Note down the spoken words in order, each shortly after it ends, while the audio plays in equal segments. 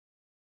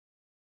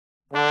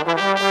His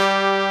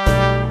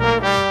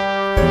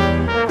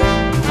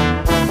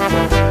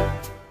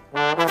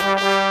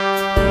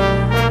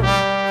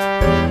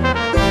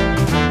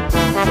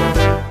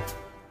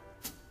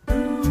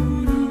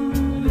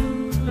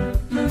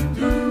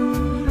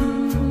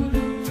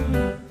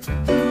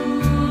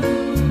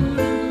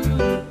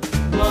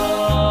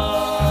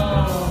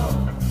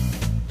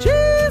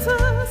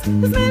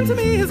name to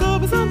me is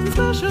always something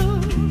special.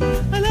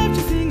 I love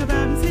to sing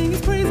about him, sing his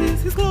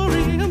praises, his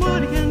glory, and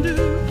what he can do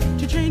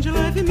to change your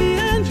life in me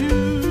and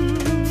you.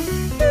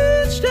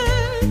 Each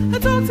day I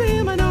talk to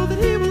him, I know that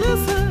he will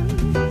listen.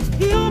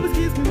 He always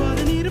gives me what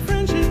I need, a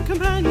friendship,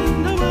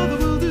 companion, no other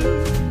will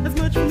do. As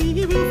much for me,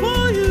 he will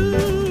for you.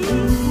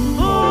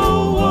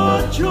 Oh,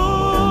 what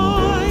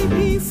joy,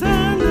 peace,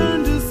 and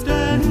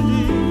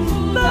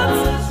understanding.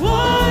 That's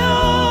why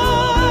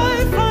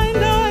I find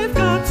I've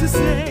got to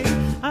say,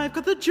 I've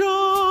got the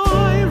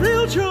joy,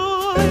 real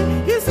joy,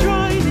 his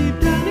joy deep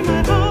down in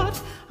my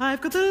heart. I've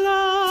got the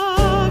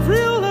love,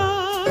 real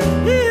love,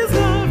 his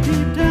love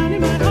deep down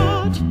in my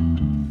heart.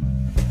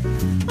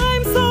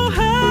 I'm so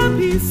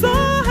happy, so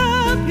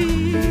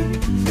happy,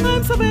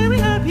 I'm so very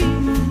happy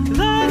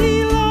that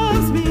he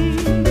loves me,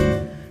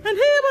 and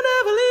he will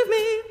never leave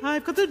me.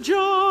 I've got the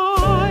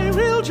joy,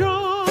 real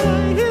joy,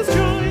 his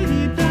joy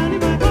deep down in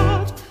my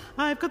heart.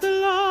 I've got the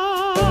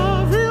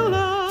love, real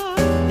love,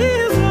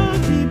 his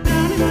love deep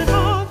down in my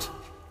heart.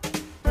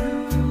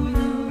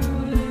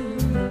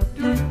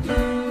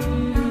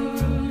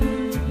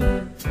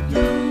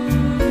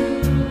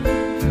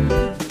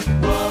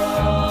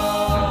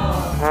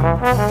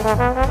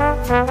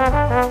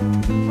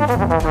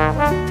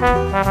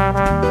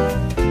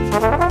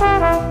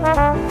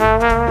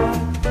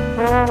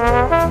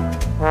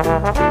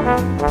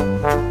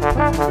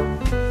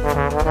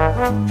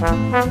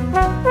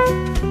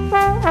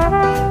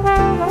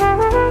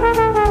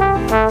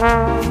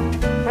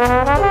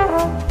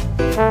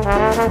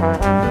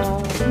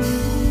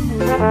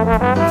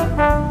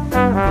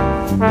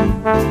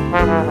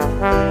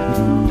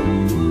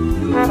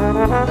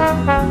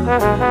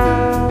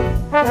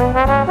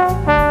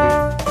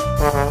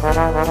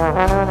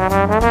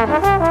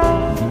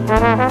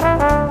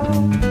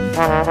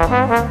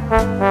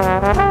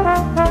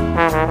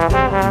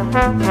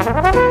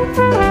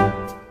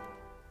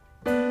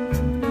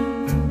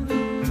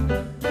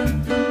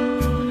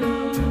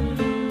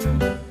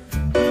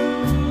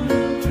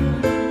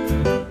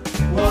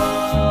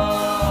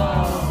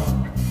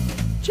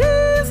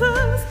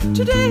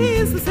 Today he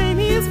is the same,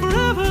 he is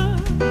forever.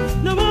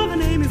 No other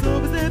name is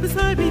always there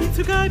beside me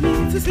to guide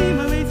me, to see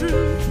my way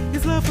through.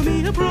 His love for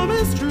me, a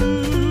promise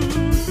true.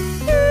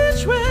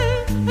 Each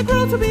way I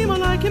grow to be more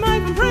like him, I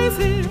can praise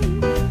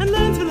him and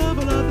learn to love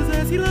all others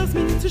as he loves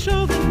me, to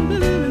show them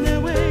illumine their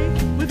way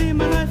within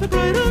my life a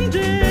brighter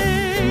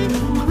day.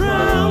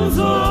 Crowns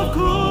of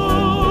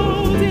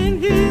gold in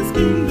his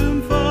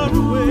kingdom far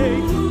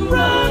away,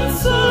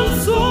 ransom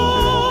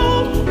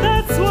soul,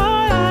 that's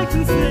why I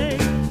can say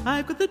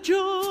I've got the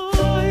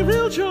joy,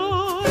 real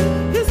joy,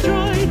 his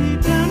joy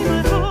deep down in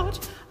my heart.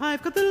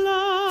 I've got the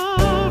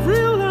love,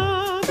 real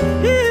love,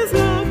 his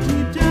love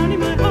deep down in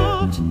my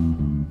heart.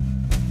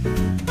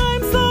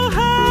 I'm so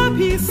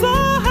happy, so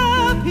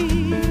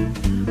happy,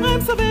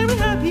 I'm so very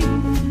happy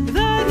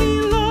that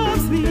he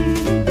loves me,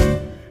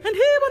 and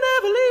he will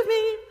never leave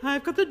me.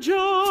 I've got the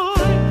joy,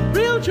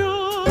 real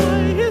joy,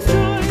 his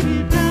joy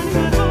deep down in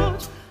my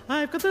heart.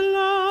 I've got the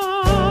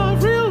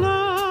love, real